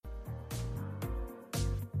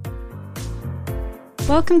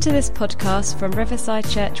Welcome to this podcast from Riverside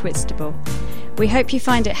Church Whitstable. We hope you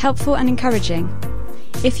find it helpful and encouraging.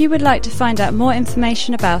 If you would like to find out more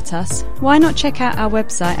information about us, why not check out our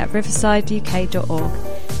website at riversideuk.org,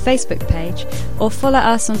 Facebook page, or follow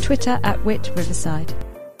us on Twitter at @WhitRiverside.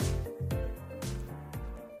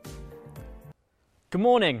 Good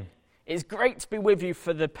morning. It's great to be with you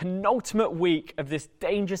for the penultimate week of this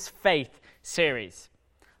Dangerous Faith series.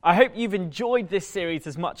 I hope you've enjoyed this series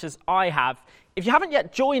as much as I have. If you haven't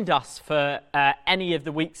yet joined us for any of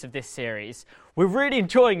the weeks of this series, we're really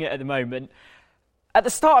enjoying it at the moment. At the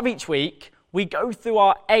start of each week, we go through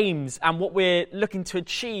our aims and what we're looking to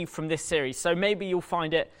achieve from this series. So maybe you'll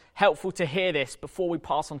find it helpful to hear this before we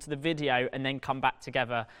pass on to the video and then come back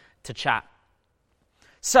together to chat.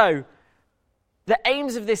 So, the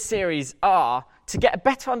aims of this series are to get a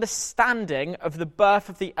better understanding of the birth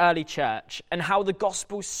of the early church and how the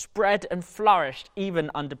gospel spread and flourished even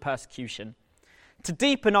under persecution, to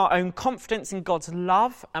deepen our own confidence in God's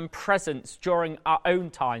love and presence during our own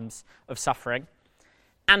times of suffering,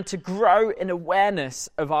 and to grow in awareness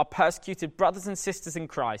of our persecuted brothers and sisters in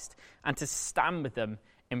Christ and to stand with them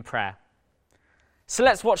in prayer. So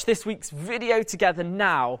let's watch this week's video together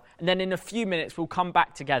now, and then in a few minutes we'll come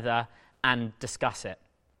back together and discuss it.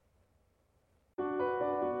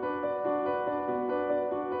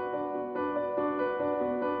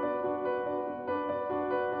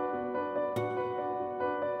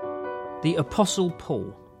 The Apostle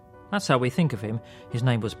Paul. That's how we think of him. His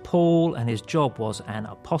name was Paul and his job was an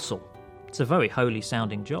apostle. It's a very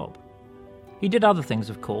holy-sounding job. He did other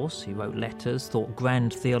things, of course. He wrote letters, thought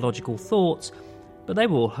grand theological thoughts, but they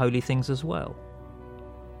were all holy things as well.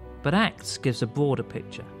 But Acts gives a broader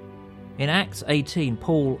picture. In Acts 18,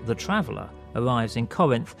 Paul, the traveller, arrives in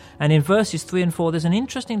Corinth, and in verses 3 and 4 there's an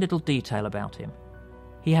interesting little detail about him.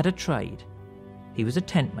 He had a trade. He was a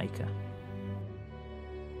tent maker.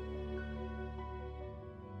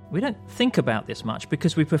 We don't think about this much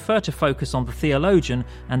because we prefer to focus on the theologian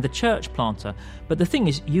and the church planter, but the thing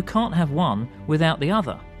is, you can't have one without the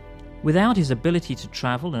other. Without his ability to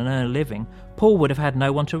travel and earn a living, Paul would have had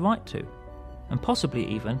no one to write to, and possibly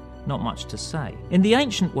even not much to say. In the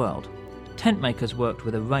ancient world, tent makers worked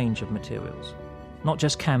with a range of materials, not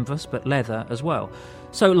just canvas but leather as well.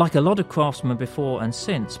 So like a lot of craftsmen before and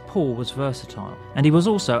since, Paul was versatile, and he was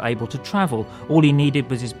also able to travel. All he needed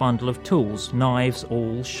was his bundle of tools, knives,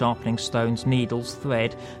 awls, sharpening stones, needles,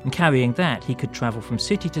 thread, and carrying that he could travel from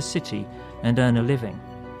city to city and earn a living.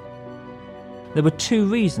 There were two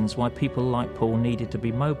reasons why people like Paul needed to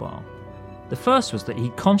be mobile. The first was that he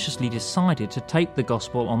consciously decided to take the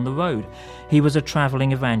gospel on the road. He was a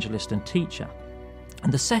travelling evangelist and teacher.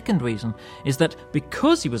 And the second reason is that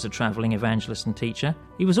because he was a travelling evangelist and teacher,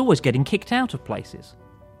 he was always getting kicked out of places.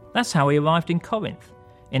 That's how he arrived in Corinth,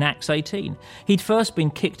 in Acts 18. He'd first been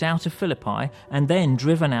kicked out of Philippi and then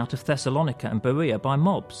driven out of Thessalonica and Berea by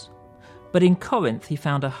mobs. But in Corinth he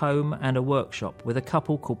found a home and a workshop with a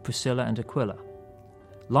couple called Priscilla and Aquila.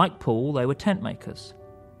 Like Paul, they were tent makers.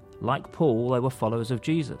 Like Paul, they were followers of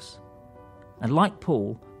Jesus. And like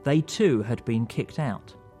Paul, they too had been kicked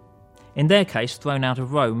out. In their case, thrown out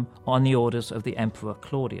of Rome on the orders of the Emperor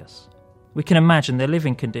Claudius. We can imagine their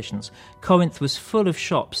living conditions. Corinth was full of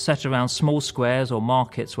shops set around small squares or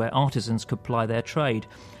markets where artisans could ply their trade.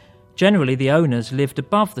 Generally, the owners lived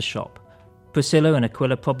above the shop. Priscilla and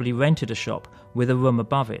Aquila probably rented a shop with a room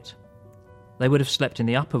above it. They would have slept in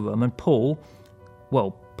the upper room, and Paul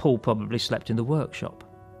probably slept in the workshop.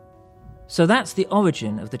 So that's the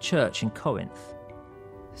origin of the church in Corinth.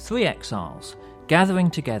 3 exiles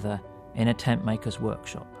gathering together in a tent maker's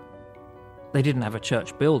workshop. They didn't have a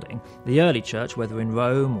church building. The early church, whether in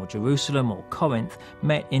Rome or Jerusalem or Corinth,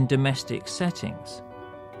 met in domestic settings.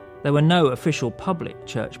 There were no official public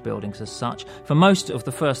church buildings as such. For most of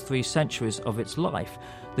the first 3 centuries of its life,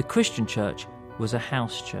 the Christian church was a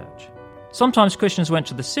house church. Sometimes Christians went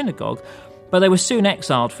to the synagogue, but they were soon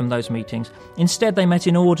exiled from those meetings. Instead, they met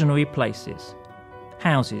in ordinary places: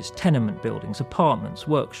 houses, tenement buildings, apartments,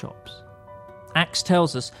 workshops. Acts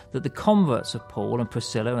tells us that the converts of Paul and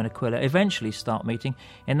Priscilla and Aquila eventually start meeting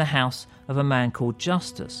in the house of a man called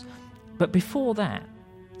Justus. But before that,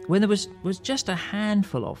 when there was just a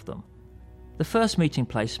handful of them, the first meeting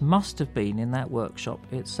place must have been in that workshop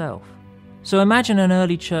itself. So imagine an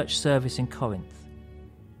early church service in Corinth.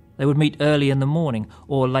 They would meet early in the morning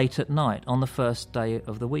or late at night on the first day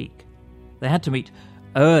of the week. They had to meet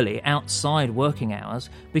early outside working hours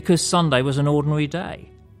because Sunday was an ordinary day.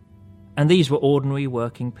 And these were ordinary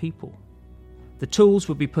working people. The tools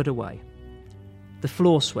would be put away, the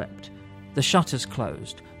floor swept, the shutters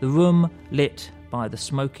closed, the room lit by the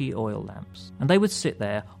smoky oil lamps, and they would sit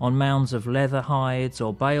there on mounds of leather hides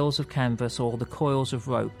or bales of canvas or the coils of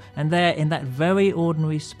rope, and there, in that very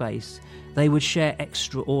ordinary space, they would share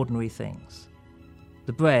extraordinary things: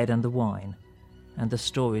 the bread and the wine, and the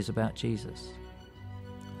stories about Jesus.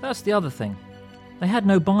 That's the other thing. They had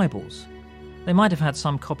no Bibles. They might have had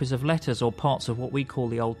some copies of letters or parts of what we call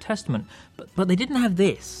the Old Testament, but they didn't have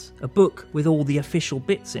this, a book with all the official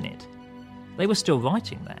bits in it. They were still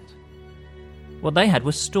writing that. What they had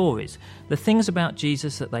was stories, the things about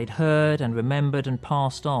Jesus that they'd heard and remembered and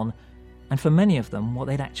passed on, and for many of them, what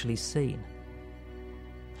they'd actually seen.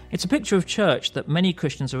 It's a picture of church that many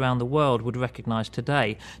Christians around the world would recognise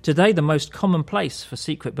today. Today, the most common place for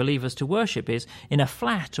secret believers to worship is in a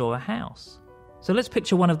flat or a house. So let's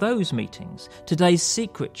picture one of those meetings, today's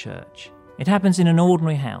secret church. It happens in an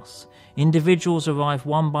ordinary house. Individuals arrive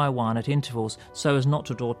one by one at intervals so as not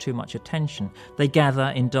to draw too much attention. They gather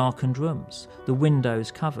in darkened rooms, the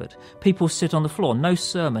windows covered. People sit on the floor, no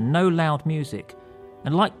sermon, no loud music.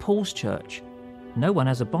 And like Paul's church, no one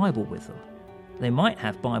has a Bible with them. They might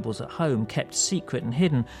have Bibles at home, kept secret and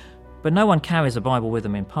hidden, but no one carries a Bible with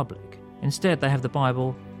them in public. Instead, they have the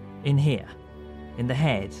Bible in here, in the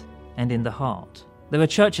head and in the heart. There are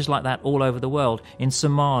churches like that all over the world, in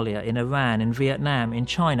Somalia, in Iran, in Vietnam, in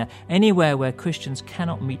China, anywhere where Christians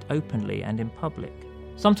cannot meet openly and in public.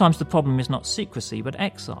 Sometimes the problem is not secrecy, but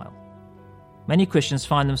exile. Many Christians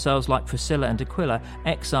find themselves like Priscilla and Aquila,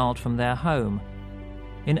 exiled from their home.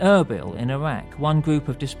 In Erbil, in Iraq, one group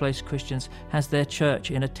of displaced Christians has their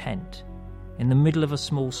church in a tent, in the middle of a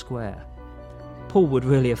small square. Paul would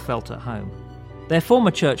really have felt at home. Their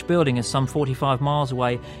former church building is some 45 miles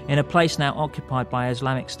away in a place now occupied by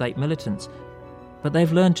Islamic State militants, but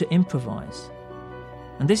they've learned to improvise.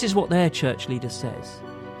 And this is what their church leader says: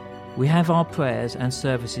 "We have our prayers and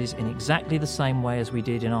services in exactly the same way as we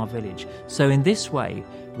did in our village, so in this way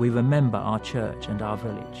we remember our church and our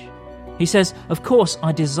village." He says, "Of course,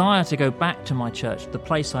 I desire to go back to my church, the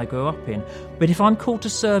place I grew up in, but if I'm called to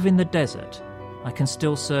serve in the desert, I can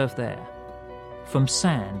still serve there. From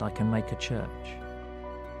sand I can make a church."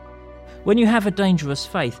 When you have a dangerous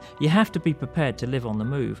faith, you have to be prepared to live on the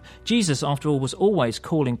move. Jesus, after all, was always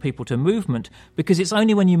calling people to movement, because it's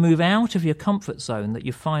only when you move out of your comfort zone that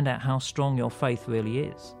you find out how strong your faith really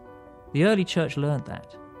is. The early church learned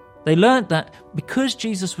that. They learned that because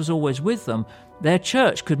Jesus was always with them, their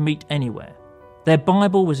church could meet anywhere. Their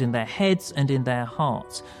Bible was in their heads and in their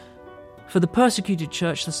hearts. For the persecuted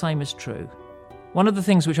church, the same is true. One of the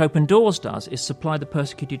things which Open Doors does is supply the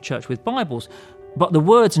persecuted church with Bibles, but the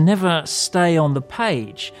words never stay on the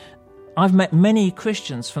page. I've met many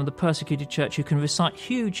Christians from the persecuted church who can recite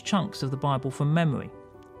huge chunks of the Bible from memory.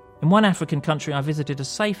 In one African country, I visited a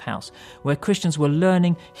safe house where Christians were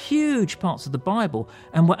learning huge parts of the Bible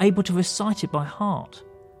and were able to recite it by heart.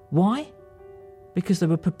 Why? Because they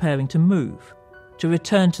were preparing to move, to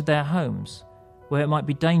return to their homes, where it might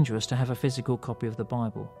be dangerous to have a physical copy of the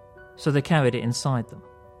Bible. So they carried it inside them.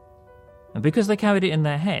 And because they carried it in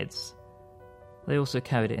their heads, they also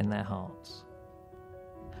carried it in their hearts.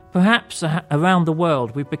 Perhaps around the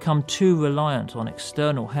world we've become too reliant on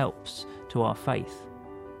external helps to our faith.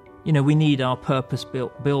 We need our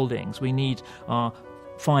purpose-built buildings, we need our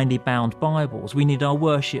finely bound Bibles, we need our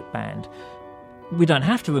worship band. We don't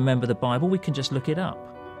have to remember the Bible, we can just look it up.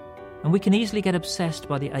 And we can easily get obsessed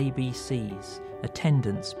by the ABCs: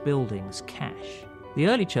 attendance, buildings, cash. The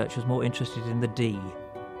early church was more interested in the D,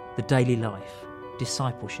 the daily life,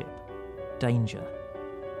 discipleship, danger,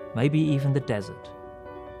 maybe even the desert.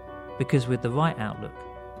 Because with the right outlook,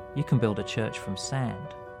 you can build a church from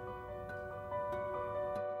sand.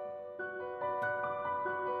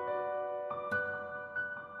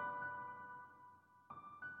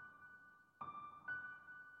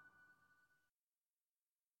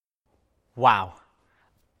 Wow,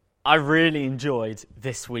 I really enjoyed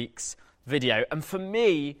this week's video. And for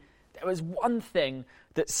me, there was one thing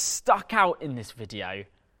that stuck out in this video,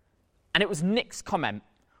 and it was Nick's comment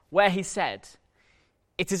where he said,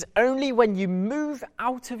 "It is only when you move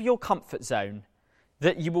out of your comfort zone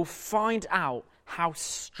that you will find out how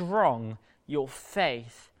strong your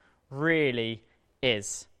faith really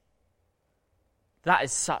is." That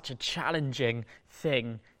is such a challenging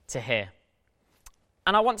thing to hear.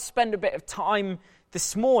 And I want to spend a bit of time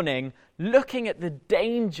this morning looking at the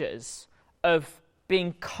dangers of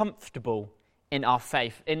being comfortable in our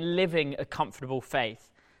faith, in living a comfortable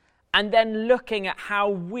faith, and then looking at how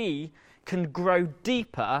we can grow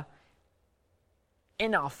deeper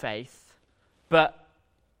in our faith, but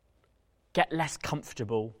get less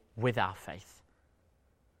comfortable with our faith.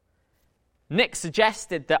 Nick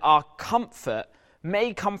suggested that our comfort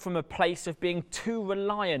may come from a place of being too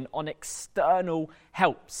reliant on external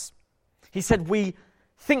helps. He said we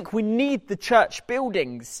think we need the church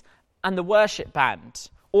buildings and the worship band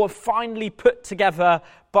or a finely put together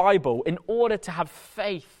Bible in order to have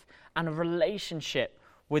faith and a relationship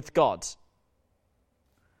with God.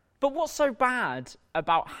 But what's so bad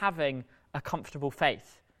about having a comfortable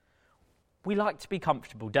faith? We like to be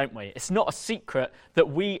comfortable, don't we? It's not a secret that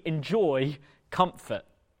we enjoy comfort.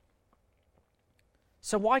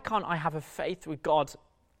 So why can't I have a faith with God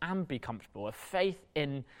and be comfortable? A faith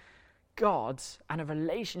in God and a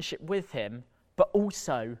relationship with him, but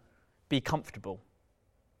also be comfortable?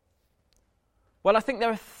 Well, I think there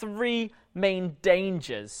are three main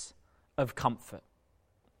dangers of comfort.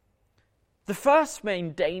 The first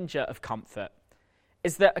main danger of comfort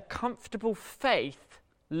is that a comfortable faith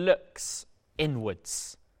looks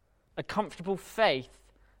inwards. A comfortable faith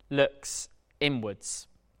looks inwards.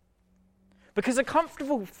 Because a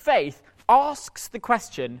comfortable faith asks the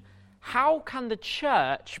question, how can the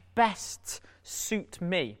church best suit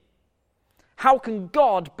me? How can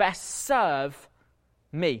God best serve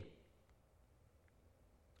me?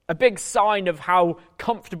 A big sign of how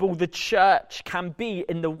comfortable the church can be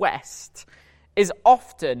in the West is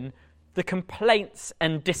often the complaints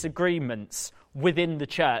and disagreements within the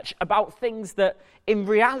church about things that, in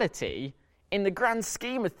reality, in the grand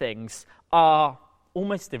scheme of things, are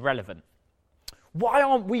almost irrelevant. Why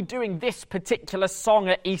aren't we doing this particular song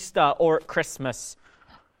at Easter or at Christmas?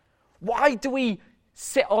 Why do we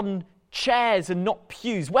sit on chairs and not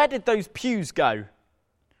pews? Where did those pews go?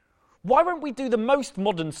 Why won't we do the most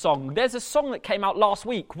modern song? There's a song that came out last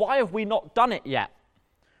week. Why have we not done it yet?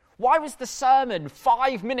 Why was the sermon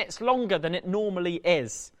 5 minutes longer than it normally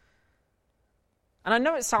is? And I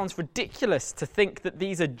know it sounds ridiculous to think that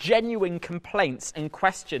these are genuine complaints and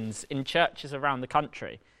questions in churches around the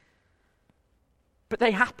country. But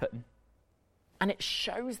they happen. And it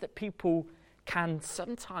shows that people can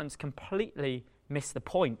sometimes completely miss the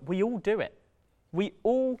point. We all do it. We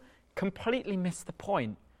all completely miss the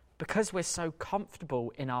point because we're so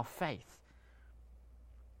comfortable in our faith.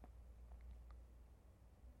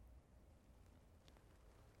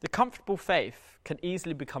 The comfortable faith can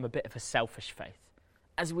easily become a bit of a selfish faith.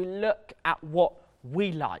 As we look at what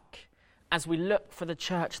we like, as we look for the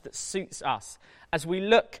church that suits us, as we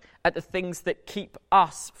look at the things that keep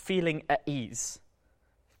us feeling at ease,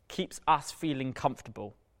 keeps us feeling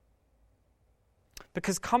comfortable.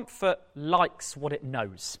 Because comfort likes what it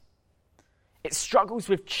knows. It struggles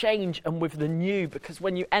with change and with the new, because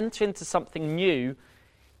when you enter into something new,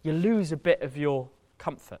 you lose a bit of your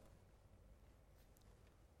comfort.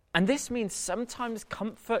 And this means sometimes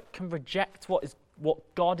comfort can reject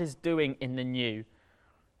what God is doing in the new,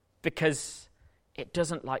 because it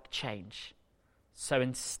doesn't like change. So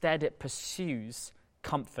instead it pursues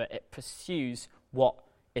comfort, it pursues what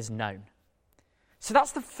is known. So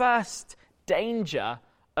that's the first danger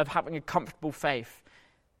of having a comfortable faith,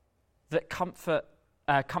 that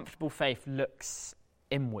comfortable faith looks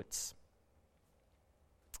inwards.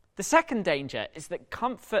 The second danger is that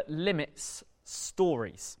comfort limits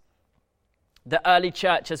stories. The early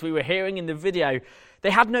church, as we were hearing in the video,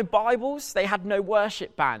 they had no Bibles, they had no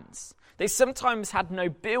worship bands. They sometimes had no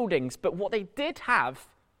buildings, but what they did have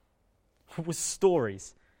was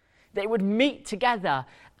stories. They would meet together,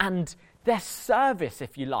 and their service,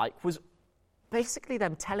 if you like, was basically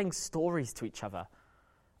them telling stories to each other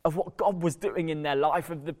of what God was doing in their life,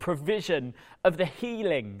 of the provision, of the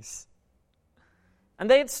healings. And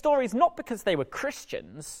they had stories not because they were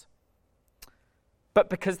Christians, but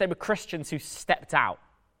because they were Christians who stepped out.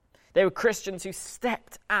 They were Christians who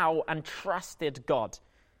stepped out and trusted God.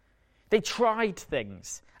 They tried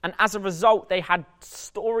things, and as a result, they had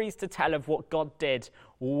stories to tell of what God did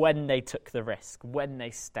when they took the risk, when they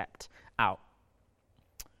stepped out.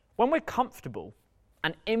 When we're comfortable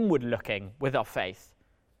and inward-looking with our faith,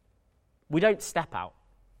 we don't step out.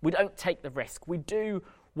 We don't take the risk. We do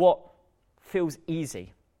what feels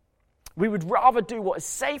easy. We would rather do what is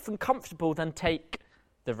safe and comfortable than take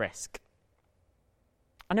the risk.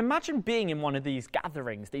 And imagine being in one of these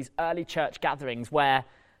gatherings, these early church gatherings, where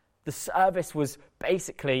the service was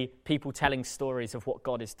basically people telling stories of what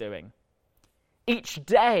God is doing. Each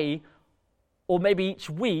day, or maybe each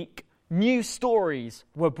week, new stories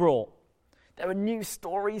were brought. There were new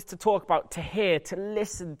stories to talk about, to hear, to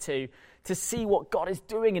listen to see what God is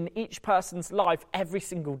doing in each person's life every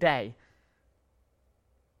single day.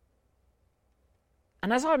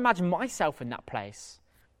 And as I imagine myself in that place,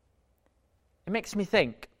 it makes me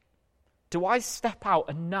think, do I step out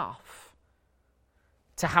enough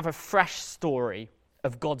to have a fresh story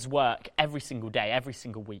of God's work every single day, every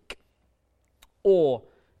single week? Or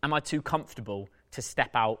am I too comfortable to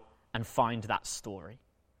step out and find that story?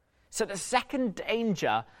 So the second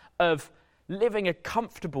danger of living a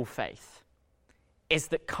comfortable faith is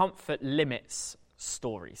that comfort limits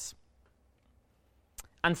stories.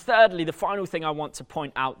 And thirdly, the final thing I want to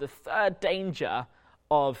point out, the third danger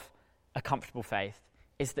of a comfortable faith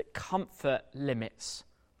is that comfort limits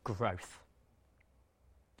growth.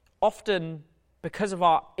 Often, because of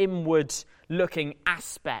our inward-looking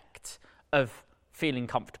aspect of feeling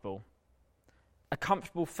comfortable, a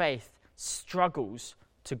comfortable faith struggles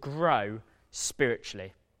to grow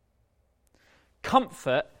spiritually.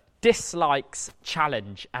 Comfort dislikes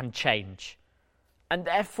challenge and change, and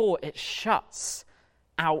therefore it shuts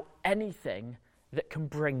out anything that can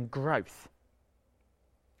bring growth.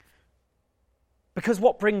 Because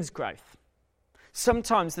what brings growth?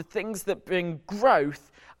 Sometimes the things that bring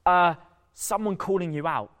growth are someone calling you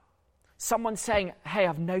out. Someone saying, hey,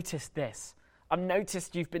 I've noticed this. I've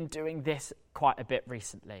noticed you've been doing this quite a bit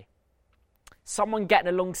recently. Someone getting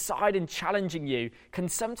alongside and challenging you can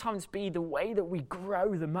sometimes be the way that we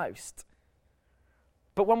grow the most.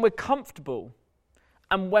 But when we're comfortable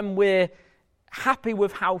and when we're happy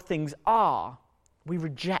with how things are, we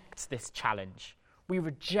reject this challenge. We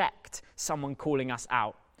reject someone calling us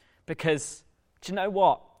out because, do you know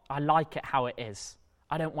what? I like it how it is.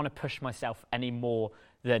 I don't want to push myself any more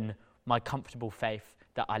than my comfortable faith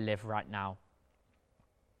that I live right now.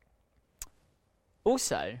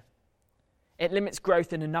 Also, it limits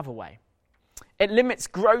growth in another way. It limits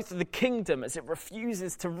growth of the kingdom as it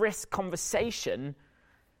refuses to risk conversation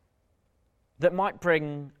that might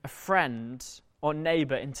bring a friend or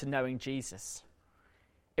neighbour into knowing Jesus.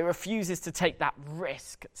 It refuses to take that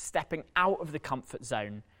risk, stepping out of the comfort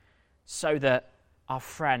zone so that our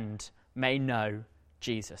friend may know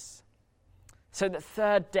Jesus. So the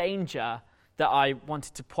third danger that I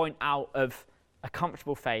wanted to point out of a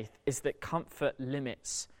comfortable faith is that comfort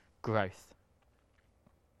limits growth.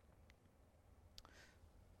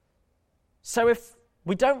 So if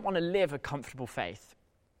we don't want to live a comfortable faith,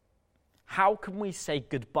 how can we say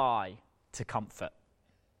goodbye to comfort?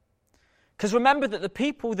 Because remember that the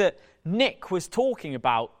people that Nick was talking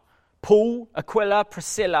about, Paul, Aquila,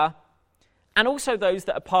 Priscilla, and also those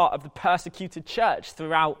that are part of the persecuted church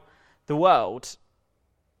throughout the world,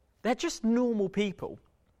 they're just normal people.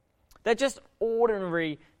 They're just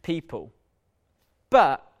ordinary people.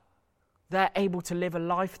 But they're able to live a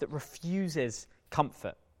life that refuses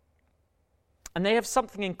comfort. And they have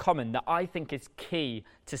something in common that I think is key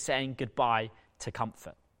to saying goodbye to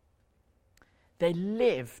comfort. They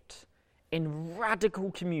lived in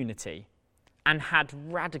radical community and had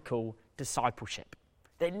radical discipleship.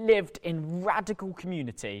 They lived in radical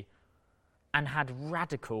community and had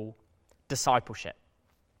radical discipleship.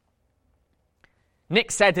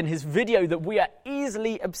 Nick said in his video that we are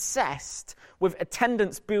easily obsessed with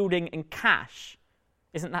attendance building and cash.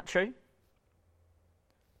 Isn't that true?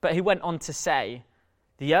 But he went on to say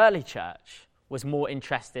the early church was more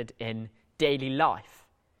interested in daily life,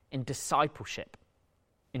 in discipleship,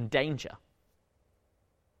 in danger.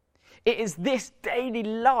 It is this daily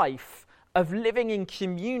life of living in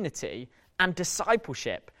community and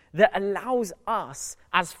discipleship that allows us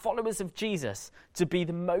as followers of Jesus to be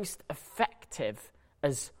the most effective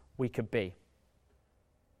as we could be.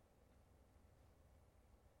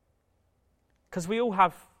 Because we all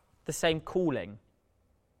have the same calling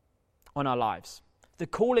on our lives. The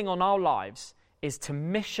calling on our lives is to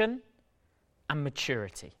mission and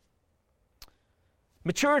maturity.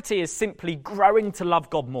 Maturity is simply growing to love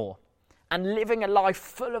God more and living a life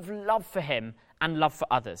full of love for Him and love for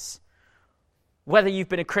others. Whether you've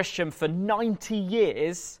been a Christian for 90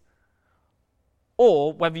 years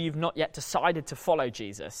or whether you've not yet decided to follow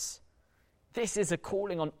Jesus, this is a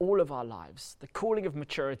calling on all of our lives. The calling of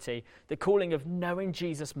maturity, the calling of knowing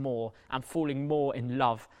Jesus more and falling more in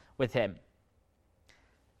love with Him.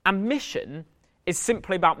 And mission is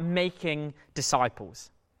simply about making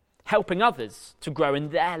disciples, helping others to grow in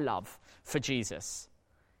their love for Jesus.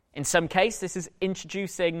 In some cases, this is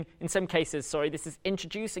introducing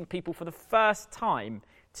people for the first time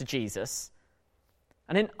to Jesus.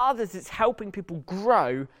 And in others, it's helping people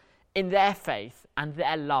grow in their faith and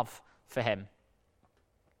their love for Him.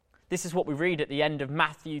 This is what we read at the end of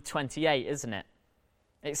Matthew 28, isn't it?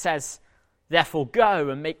 It says, "Therefore go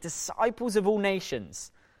and make disciples of all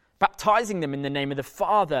nations, baptizing them in the name of the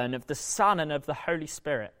Father and of the Son and of the Holy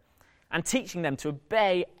Spirit, and teaching them to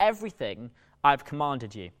obey everything I have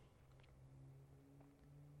commanded you."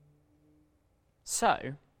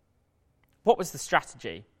 So, what was the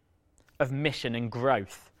strategy of mission and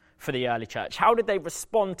growth for the early church? How did they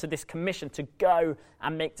respond to this commission to go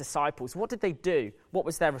and make disciples? What did they do? What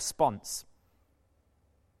was their response?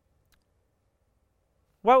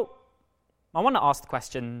 Well, I want to ask the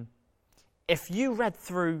question, if you read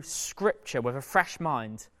through Scripture with a fresh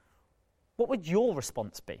mind, what would your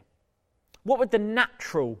response be? What would the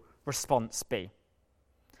natural response be?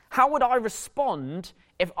 How would I respond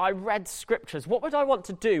if I read Scriptures? What would I want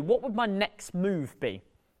to do? What would my next move be?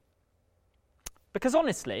 Because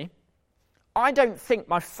honestly, I don't think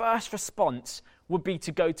my first response would be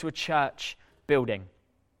to go to a church building.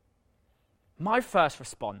 My first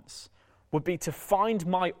response would be to find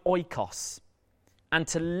my oikos and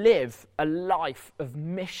to live a life of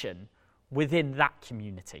mission within that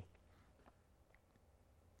community.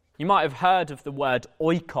 You might have heard of the word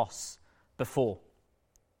oikos before.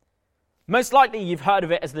 Most likely you've heard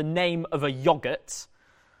of it as the name of a yogurt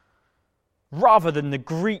rather than the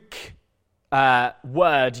Greek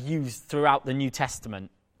word used throughout the New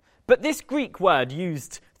Testament. But this Greek word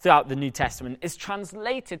used throughout the New Testament is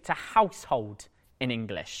translated to household in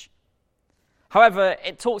English. However,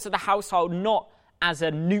 it talks of the household not as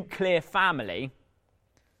a nuclear family,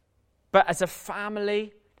 but as a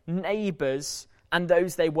family, neighbours, and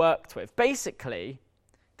those they worked with. Basically,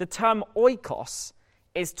 the term oikos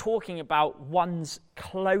is talking about one's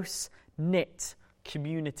close-knit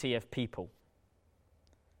community of people.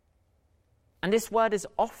 And this word is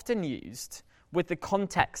often used with the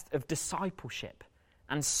context of discipleship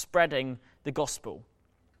and spreading the gospel.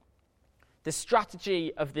 The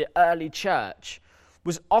strategy of the early church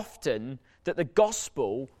was often that the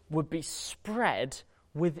gospel would be spread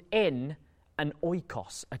within an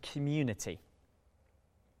oikos, a community.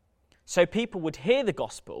 So people would hear the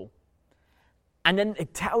gospel and then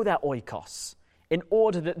they'd tell their oikos in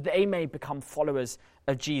order that they may become followers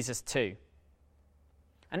of Jesus too.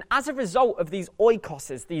 And as a result of these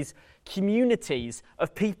oikoses, these communities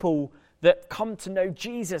of people that come to know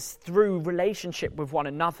Jesus through relationship with one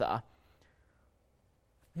another,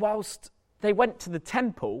 whilst they went to the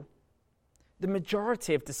temple, the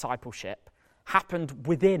majority of discipleship happened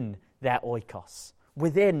within their oikos,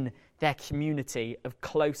 within their community of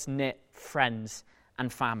close-knit friends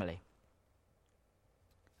and family.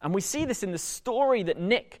 And we see this in the story that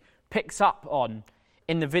Nick picks up on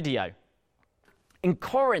in the video. In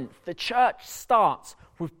Corinth, the church starts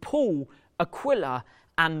with Paul, Aquila,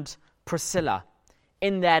 and Priscilla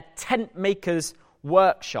in their tent maker's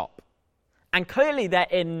workshop. And clearly they're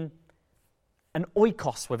in an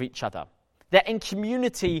oikos with each other. They're in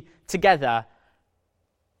community together.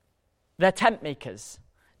 They're tent makers.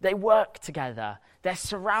 They work together. They're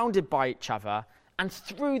surrounded by each other. And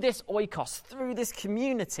through this oikos, through this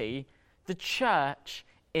community, the church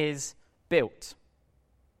is built.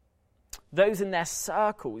 Those in their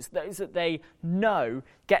circles, those that they know,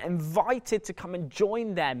 get invited to come and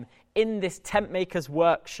join them in this tent maker's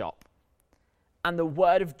workshop. And the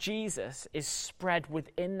word of Jesus is spread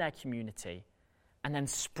within their community and then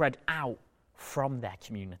spread out from their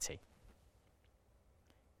community.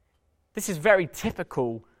 This is very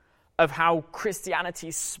typical of how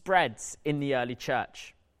Christianity spreads in the early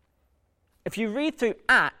church. If you read through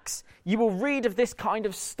Acts, you will read of this kind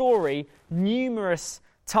of story numerous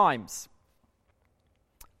times.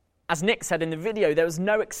 As Nick said in the video, there was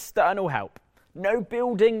no external help, no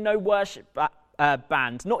building, no worship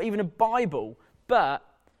band, not even a Bible, but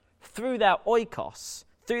through their oikos,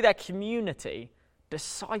 through their community,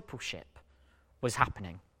 discipleship was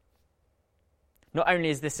happening. Not only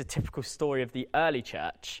is this a typical story of the early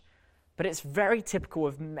church, but it's very typical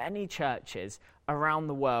of many churches around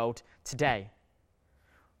the world today.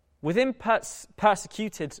 Within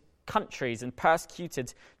persecuted countries and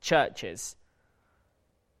persecuted churches,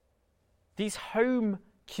 these home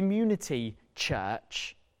community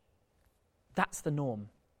church, that's the norm.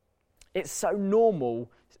 It's so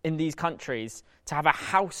normal in these countries to have a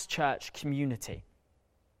house church community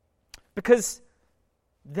because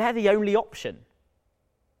they're the only option.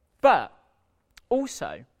 But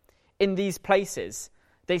also, in these places,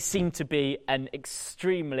 they seem to be an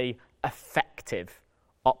extremely effective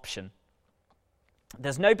option.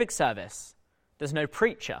 There's no big service. There's no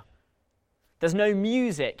preacher. There's no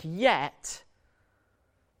music, yet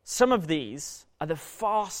some of these are the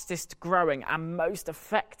fastest growing and most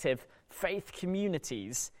effective faith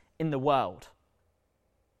communities in the world.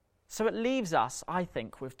 So it leaves us, I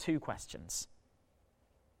think, with two questions.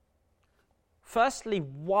 Firstly,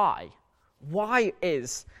 why? Why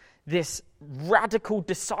is this radical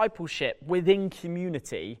discipleship within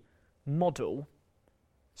community model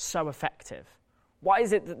so effective? Why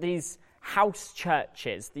is it that these house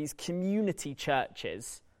churches, these community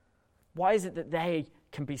churches, why is it that they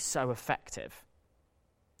can be so effective?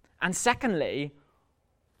 And secondly,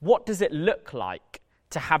 what does it look like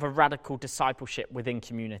to have a radical discipleship within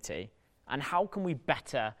community? And how can we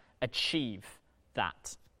better achieve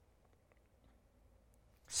that?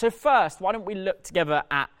 So first, why don't we look together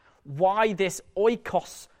at why this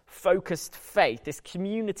oikos-focused faith, this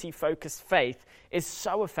community-focused faith, is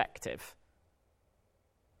so effective.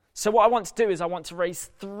 So what I want to do is I want to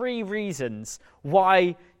raise 3 reasons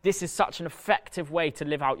why this is such an effective way to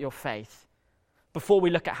live out your faith before we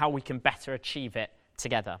look at how we can better achieve it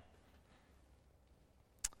together.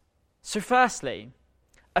 So firstly,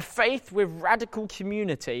 a faith with radical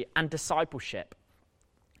community and discipleship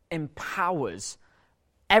empowers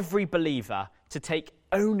every believer to take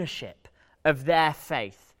ownership of their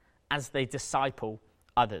faith as they disciple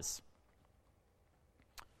others.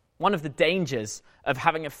 One of the dangers of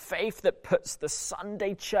having a faith that puts the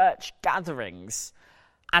Sunday church gatherings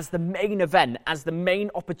as the main event, as the main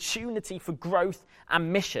opportunity for growth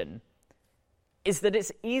and mission, is that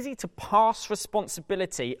it's easy to pass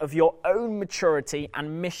responsibility of your own maturity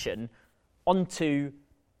and mission onto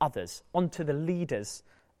others, onto the leaders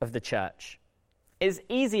of the church. It's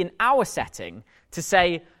easy in our setting to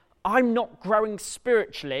say, I'm not growing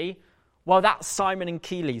spiritually, well, that's Simon and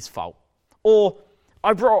Keely's fault. Or,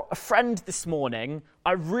 I brought a friend this morning,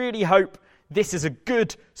 I really hope this is a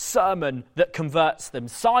good sermon that converts them.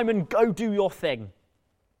 Simon, go do your thing.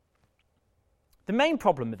 The main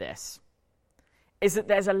problem with this is that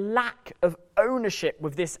there's a lack of ownership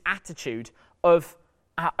with this attitude of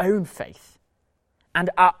our own faith and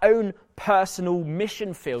our own personal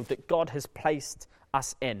mission field that God has placed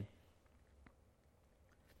us in.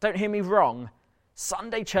 Don't hear me wrong,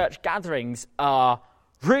 Sunday church gatherings are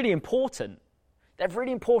really important. They're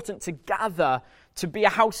really important to gather, to be a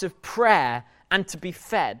house of prayer, and to be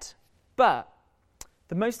fed. But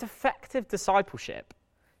the most effective discipleship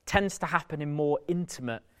tends to happen in more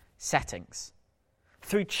intimate settings,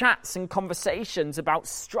 through chats and conversations about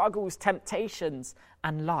struggles, temptations,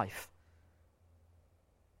 and life.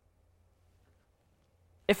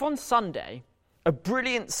 If on Sunday a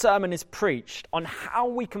brilliant sermon is preached on how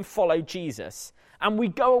we can follow Jesus, and we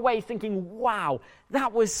go away thinking, wow,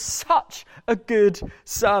 that was such a good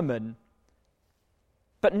sermon,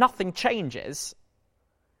 but nothing changes,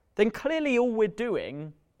 then clearly all we're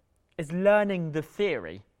doing is learning the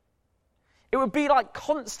theory. It would be like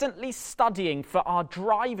constantly studying for our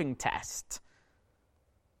driving test,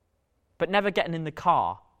 but never getting in the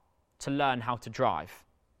car to learn how to drive.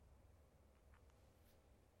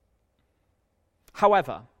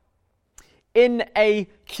 However, in a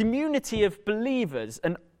community of believers,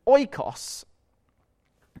 an oikos,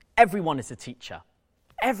 everyone is a teacher.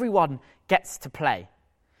 Everyone gets to play.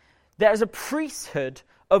 There is a priesthood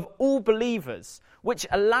of all believers, which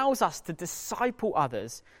allows us to disciple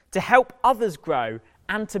others, to help others grow,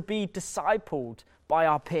 and to be discipled by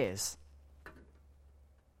our peers.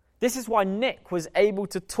 This is why Nick was able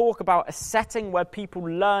to talk about a setting where people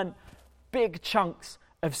learn big chunks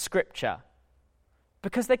of Scripture,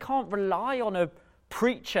 because they can't rely on a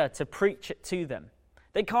preacher to preach it to them.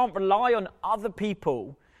 They can't rely on other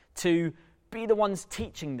people to be the ones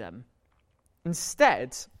teaching them.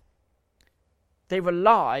 Instead, they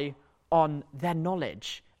rely on their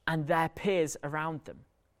knowledge and their peers around them.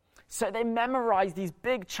 So they memorize these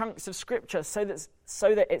big chunks of Scripture so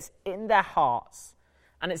that it's in their hearts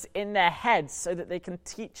and it's in their heads, so that they can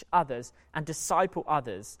teach others and disciple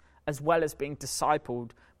others as well as being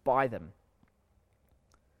discipled by them.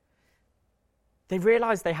 They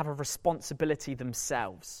realize they have a responsibility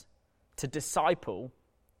themselves to disciple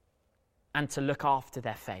and to look after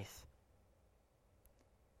their faith.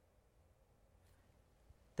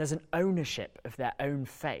 There's an ownership of their own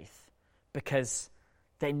faith because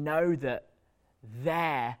they know that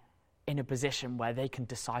they're in a position where they can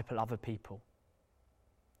disciple other people.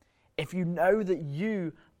 If you know that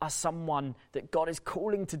you are someone that God is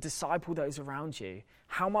calling to disciple those around you,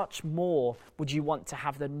 how much more would you want to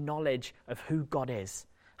have the knowledge of who God is?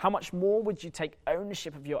 How much more would you take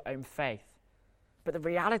ownership of your own faith? But the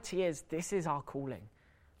reality is, this is our calling.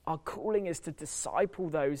 Our calling is to disciple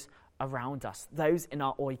those around us, those in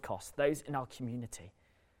our oikos, those in our community.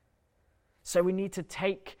 So we need to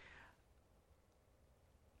take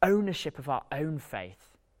ownership of our own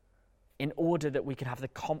faith in order that we can have the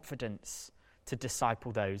confidence to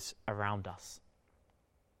disciple those around us.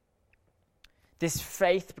 This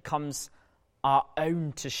faith becomes our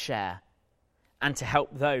own to share and to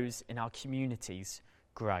help those in our communities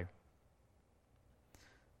grow.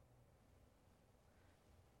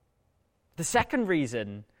 The second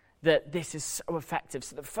reason that this is so effective?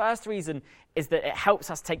 So the first reason is that it helps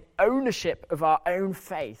us take ownership of our own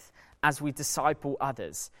faith as we disciple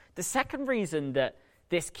others. The second reason that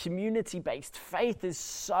this community-based faith is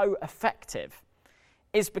so effective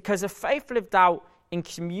is because a faith lived out in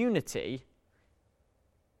community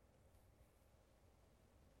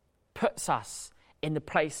puts us in the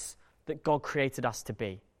place that God created us to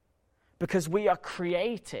be. Because we are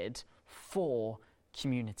created for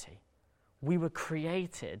community. We were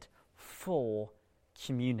created for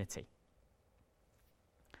community.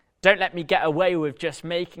 Don't let me get away with just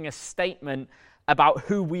making a statement about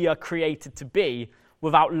who we are created to be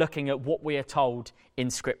without looking at what we are told in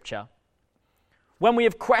Scripture. When we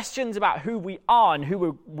have questions about who we are and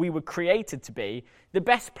who we were created to be, the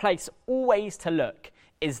best place always to look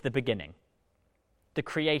is the beginning, the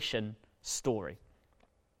creation story.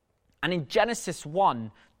 And in Genesis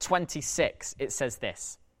 1:26, it says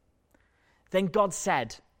this: "Then God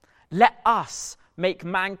said, 'Let us make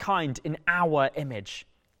mankind in our image,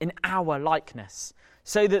 in our likeness,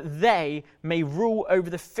 so that they may rule over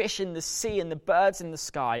the fish in the sea and the birds in the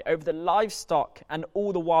sky, over the livestock and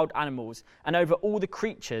all the wild animals, and over all the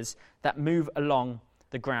creatures that move along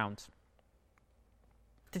the ground.'"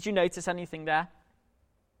 Did you notice anything there?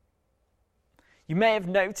 You may have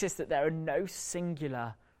noticed that there are no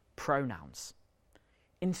singular pronouns.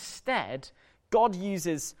 Instead, God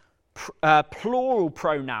uses plural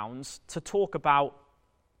pronouns to talk about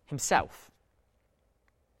himself.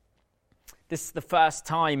 This is the first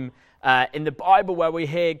time in the Bible where we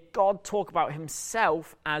hear God talk about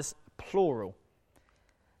himself as plural.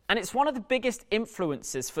 And it's one of the biggest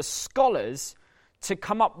influences for scholars to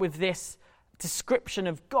come up with this description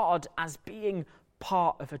of God as being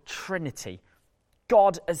part of a Trinity.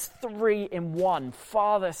 God as three in one,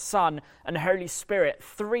 Father, Son, and Holy Spirit,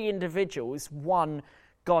 three individuals, one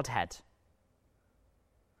Godhead.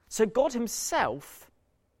 So God himself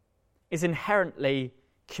is inherently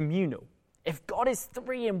communal. If God is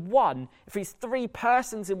three in one, if he's three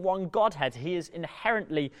persons in one Godhead, he is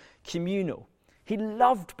inherently communal. He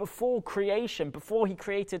loved before creation, before he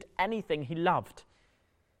created anything, he loved.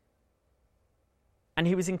 And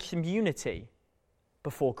he was in community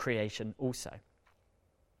before creation also.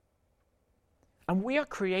 And we are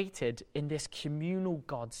created in this communal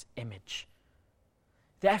God's image.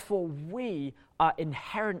 Therefore, we are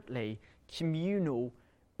inherently communal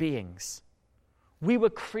beings. We were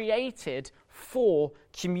created for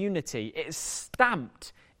community. It is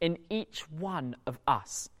stamped in each one of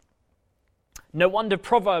us. No wonder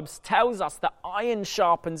Proverbs tells us that iron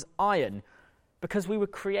sharpens iron, because we were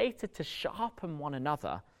created to sharpen one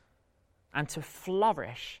another and to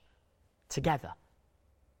flourish together.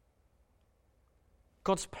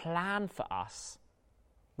 God's plan for us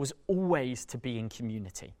was always to be in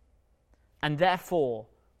community. And therefore,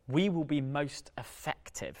 we will be most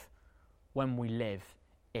effective when we live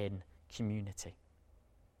in community.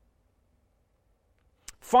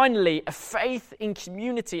 Finally, a faith in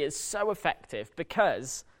community is so effective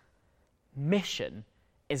because mission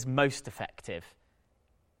is most effective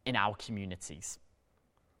in our communities.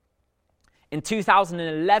 In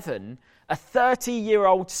 2011, a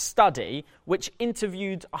 30-year-old study which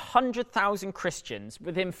interviewed 100,000 Christians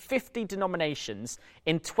within 50 denominations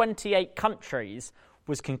in 28 countries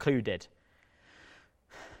was concluded.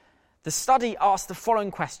 The study asked the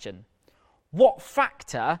following question: what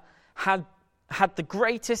factor had the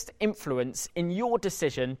greatest influence in your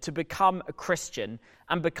decision to become a Christian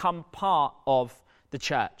and become part of the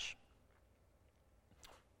church?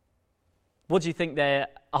 What do you think their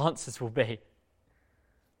answers will be?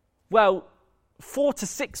 Well, 4 to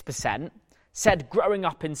 6% said growing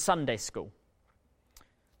up in Sunday school.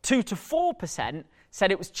 2 to 4%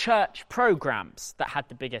 said it was church programs that had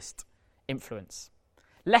the biggest influence.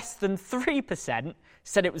 Less than 3%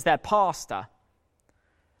 said it was their pastor.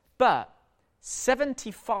 But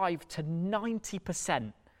 75 to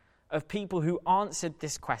 90% of people who answered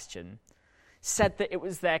this question said that it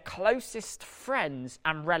was their closest friends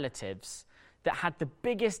and relatives that had the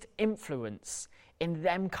biggest influence in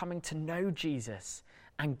them coming to know Jesus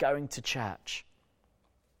and going to church.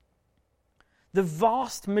 The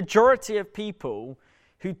vast majority of people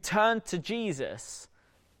who turn to Jesus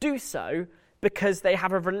do so because they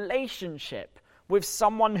have a relationship with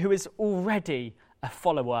someone who is already a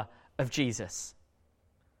follower of Jesus.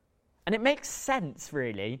 And it makes sense,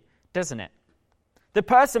 really, doesn't it? The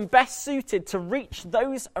person best suited to reach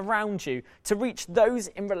those around you, to reach those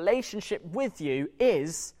in relationship with you,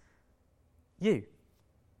 is you.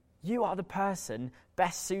 You are the person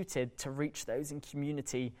best suited to reach those in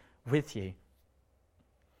community with you.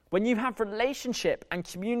 When you have relationship and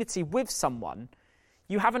community with someone,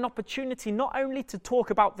 you have an opportunity not only to talk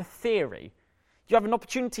about the theory, you have an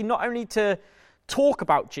opportunity not only to talk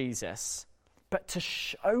about Jesus, but to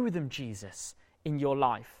show them Jesus in your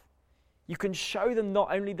life. You can show them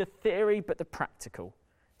not only the theory, but the practical,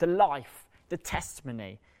 the life, the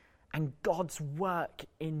testimony, and God's work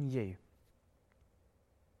in you.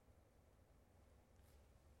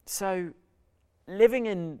 So, living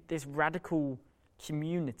in this radical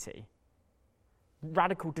community,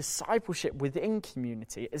 radical discipleship within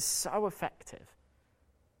community is so effective.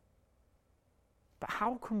 But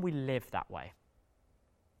how can we live that way?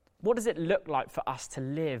 What does it look like for us to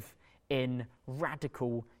live in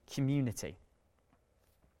radical community?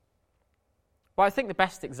 Well, I think the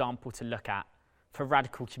best example to look at for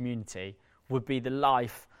radical community would be the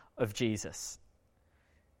life of Jesus.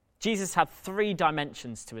 Jesus had 3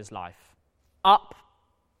 dimensions to his life: up,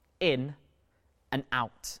 in, and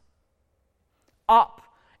out. Up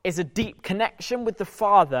is a deep connection with the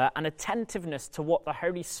Father and attentiveness to what the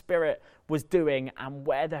Holy Spirit was doing and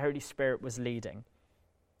where the Holy Spirit was leading.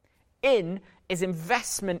 In is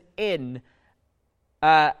investment in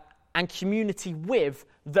and community with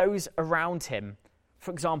those around him.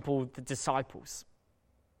 For example, the disciples.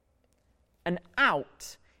 And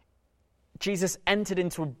out, Jesus entered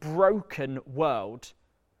into a broken world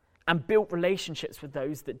and built relationships with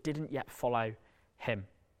those that didn't yet follow him.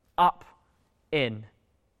 Up, in,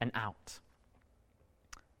 and out.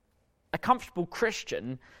 A comfortable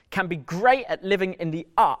Christian can be great at living in the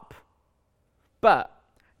up, but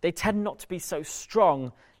they tend not to be so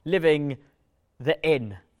strong living the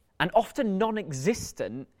in, and often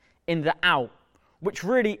non-existent in the out, which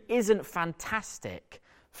really isn't fantastic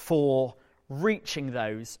for reaching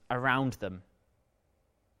those around them.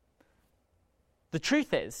 The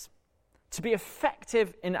truth is, to be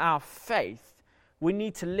effective in our faith, we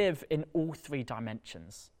need to live in all 3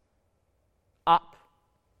 dimensions: up,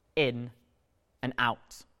 in, and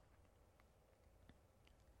out.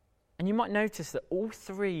 And you might notice that all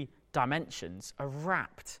 3 dimensions are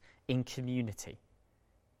wrapped in community.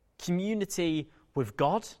 Community with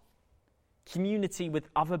God, community with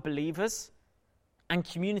other believers, and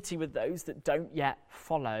community with those that don't yet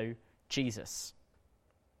follow Jesus.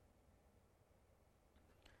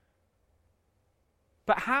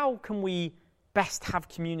 But how can we best have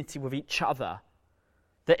community with each other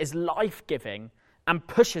that is life-giving and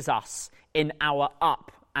pushes us in our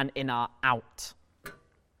up and in our out?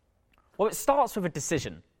 Well, it starts with a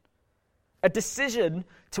decision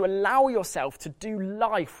to allow yourself to do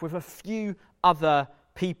life with a few other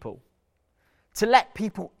people, to let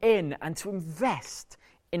people in and to invest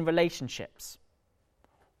in relationships.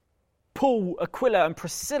 Paul, Aquila, and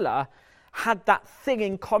Priscilla had that thing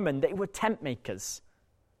in common. They were tent makers.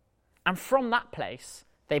 And from that place,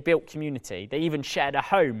 they built community. They even shared a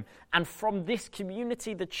home. And from this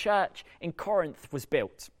community, the church in Corinth was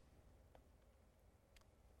built.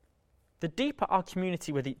 The deeper our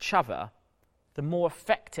community with each other, the more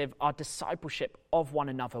effective our discipleship of one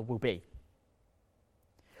another will be.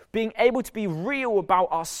 Being able to be real about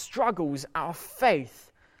our struggles, our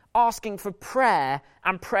faith, asking for prayer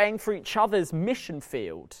and praying for each other's mission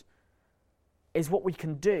field is what we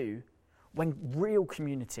can do when real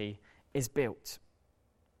community is built.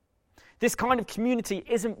 This kind of community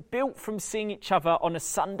isn't built from seeing each other on a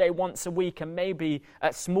Sunday once a week and maybe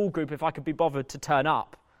at small group if I could be bothered to turn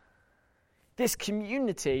up. This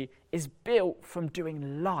community is built from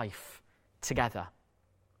doing life together,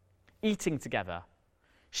 eating together,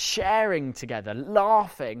 sharing together,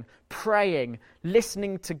 laughing, praying,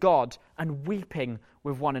 listening to God, and weeping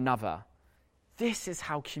with one another. This is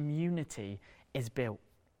how community is built.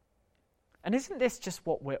 And isn't this just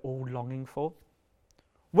what we're all longing for?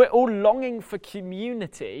 We're all longing for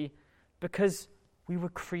community because we were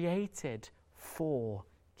created for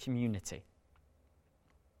community.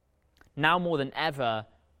 Now more than ever,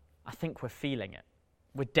 I think we're feeling it.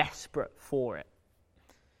 We're desperate for it.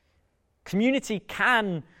 Community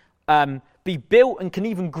can be built and can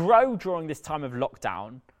even grow during this time of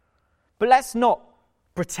lockdown. But let's not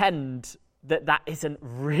pretend that that isn't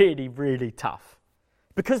really, really tough.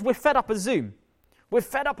 Because we're fed up of Zoom. We're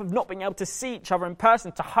fed up of not being able to see each other in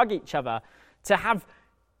person, to hug each other, to have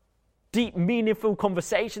deep, meaningful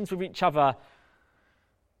conversations with each other.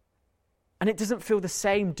 And it doesn't feel the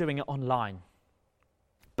same doing it online.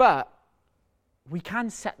 But we can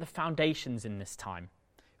set the foundations in this time.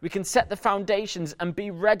 We can set the foundations and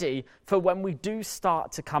be ready for when we do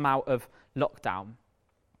start to come out of lockdown.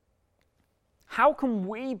 How can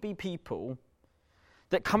we be people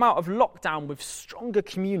that come out of lockdown with stronger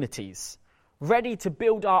communities, ready to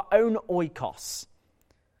build our own oikos,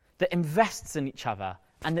 that invests in each other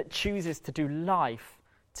and that chooses to do life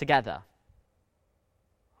together?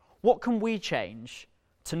 What can we change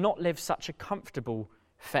to not live such a comfortable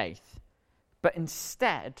faith, but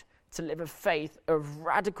instead to live a faith of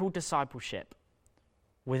radical discipleship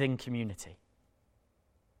within community?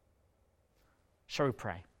 Shall we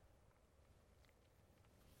pray?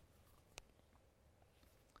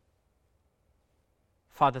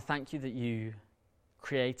 Father, thank you that you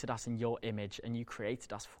created us in your image and you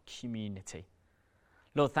created us for community.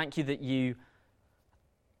 Lord, thank you that you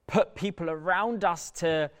put people around us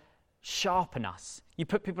to sharpen us. You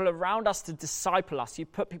put people around us to disciple us. You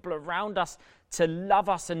put people around us to love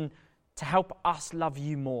us and to help us love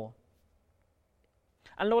you more.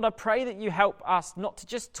 And Lord, I pray that you help us not to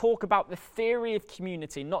just talk about the theory of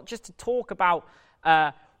community, not just to talk about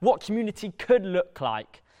what community could look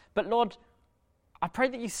like, but Lord, I pray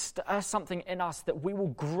that you stir something in us that we will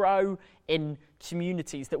grow in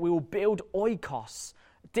communities, that we will build oikos,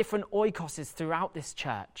 different oikoses throughout this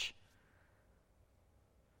church.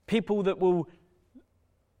 People that will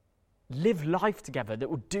live life together, that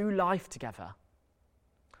will do life together.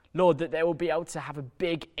 Lord, that they will be able to have a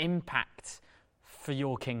big impact for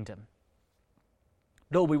your kingdom.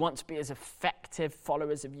 Lord, we want to be as effective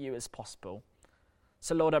followers of you as possible.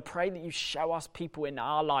 So Lord, I pray that you show us people in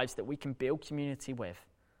our lives that we can build community with.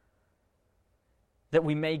 That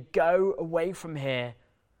we may go away from here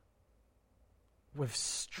with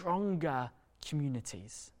stronger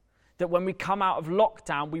communities. That when we come out of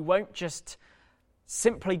lockdown, we won't just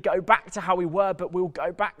simply go back to how we were, but we'll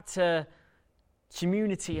go back to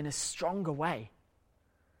community in a stronger way.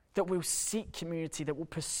 That we'll seek community, that we'll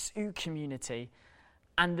pursue community,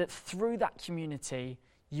 and that through that community,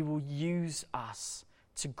 you will use us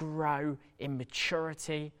to grow in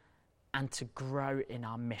maturity and to grow in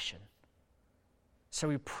our mission. So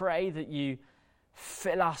we pray that you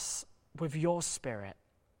fill us with your Spirit.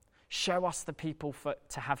 Show us the people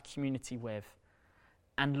to have community with.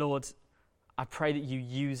 And Lord, I pray that you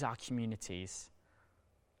use our communities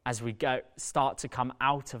as we start to come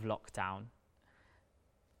out of lockdown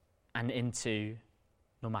and into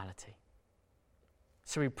normality.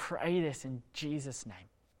 So we pray this in Jesus' name.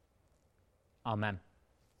 Amen.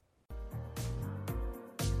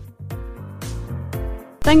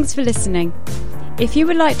 Thanks for listening. If you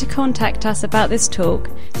would like to contact us about this talk,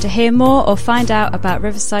 to hear more or find out about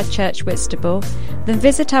Riverside Church Whitstable, then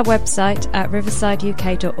visit our website at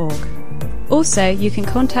riversideuk.org. Also, you can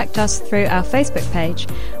contact us through our Facebook page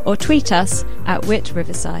or tweet us at Whit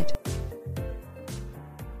Riverside.